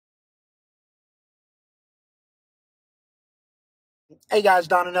Hey guys,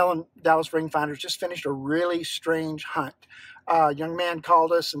 Don and Ellen, Dallas Ring Finders, just finished a really strange hunt. A young man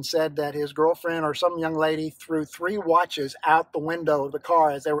called us and said that his girlfriend or some young lady threw 3 watches out the window of the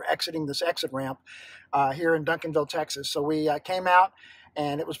car as they were exiting this exit ramp here in Duncanville, Texas. So we came out,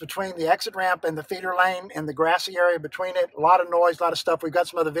 and it was between the exit ramp and the feeder lane and the grassy area between it. A lot of noise, a lot of stuff. We've got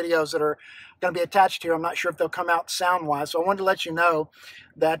some other videos that are going to be attached here. I'm not sure if they'll come out sound-wise. So I wanted to let you know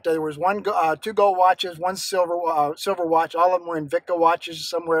that there was 2 gold watches, 1 silver watch. All of them were Invicta watches,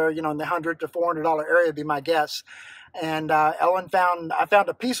 somewhere in the $100 to $400 area, would be my guess. And I found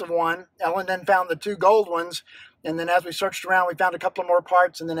a piece of one. Ellen then found the 2 gold ones. And then as we searched around, we found a couple of more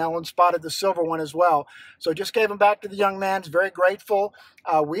parts, and then Ellen spotted the silver one as well. So just gave them back to the young man. He's very grateful.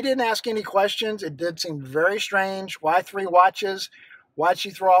 We didn't ask any questions. It did seem very strange. Why 3 watches? Why'd she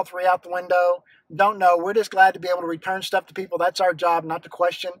throw all 3 out the window? Don't know. We're just glad to be able to return stuff to people. That's our job, not to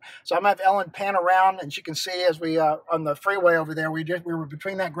question. So I'm going to have Ellen pan around, and she can see as we, on the freeway over there, we were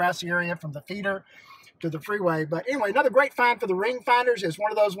between that grassy area from the feeder to the freeway. But anyway, another great find for the ring finders is one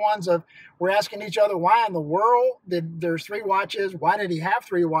of those ones of we're asking each other, why in the world did there's 3 watches? Why did he have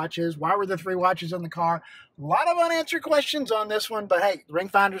 3 watches? Why were there 3 watches in the car? A lot of unanswered questions on this one, but hey, the ring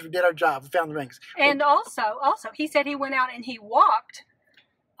finders, we did our job. We found the rings. And also, he said he went out and he walked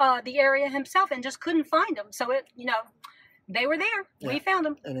the area himself and just couldn't find them. So they were there. Yeah. We found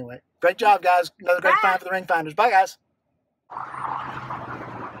them. Anyway, great job, guys. Another great find for the ring finders. Bye, guys.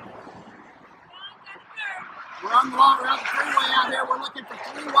 We're on the freeway out here. We're looking for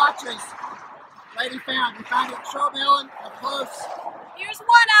 3 watches. Lady found. We found it. Show them, Ellen, up close. Here's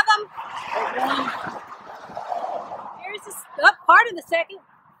one of them. There's one. Here's part of the second.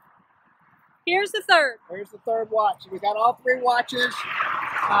 Here's the third. Here's the 3rd watch. We got all 3 watches.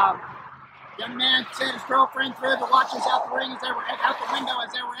 Young man said his girlfriend threw the watches out the ring as they were out the window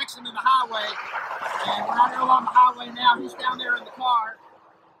as they were exiting the highway. And we're out here along the highway now. He's down there in the car.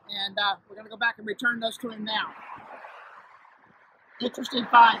 And we're going to go back and return those to him now. Interesting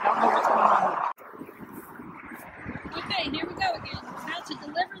find. I don't know what's going on here. Okay, here we go again. How to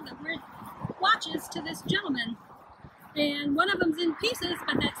deliver the watches to this gentleman. And one of them's in pieces,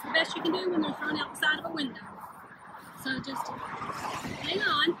 but that's the best you can do when they're thrown outside of a window. So just hang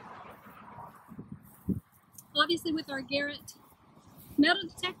on. Obviously with our Garrett metal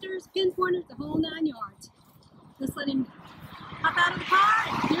detectors, pinpointers, the whole 9 yards. Just let him hop out of the car,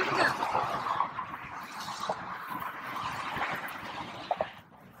 and here we go.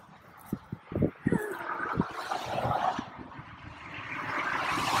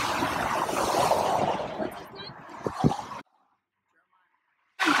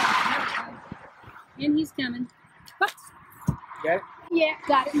 And he's coming. Whoops. Got it? Yeah,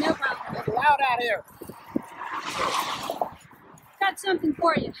 got it. No problem. It's loud out here. Got something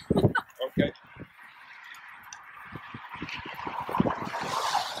for you. Okay.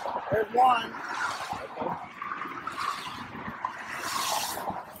 There's one. Okay.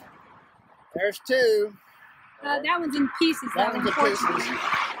 There's 2. That one's in pieces. That one's in pieces.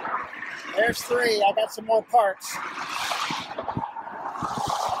 There's 3. I got some more parts.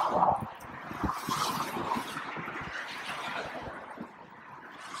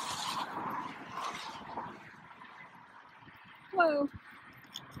 Whoa.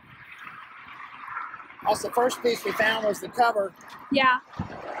 That's the first piece we found was the cover. Yeah.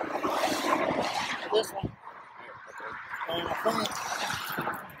 This one. And I think,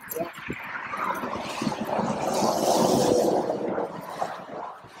 yeah.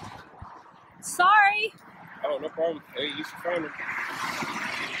 Sorry. Oh, no problem. Hey, you should find them.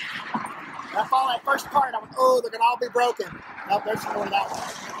 I found that first part. I went, oh, they're going to all be broken. Nope, there's some more of that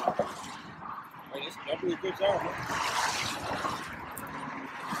one. Hey, that's a good job, man.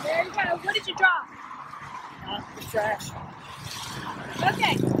 There you go. What did you drop? The trash.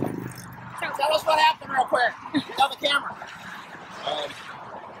 Okay. So tell us what happened real quick. Tell the camera.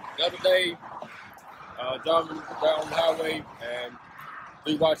 The other day, driving down the highway, and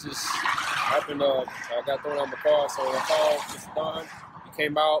 3 watches happened. Got thrown out of my car, so I called Mr. Don. He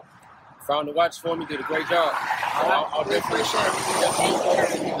came out, found the watch for me, did a great job. I'll definitely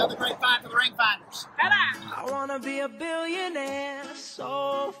appreciate it. Another great find for the ring finders. ta-da! I wanna be a billionaire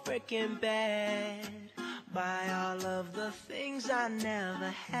so freaking bad. Buy all of the things I never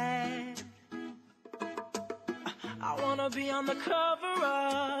had. I wanna be on the cover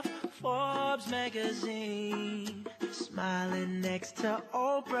of Forbes magazine, smiling next to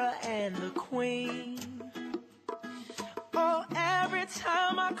Oprah and the Queen. Oh, every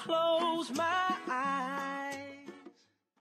time I close my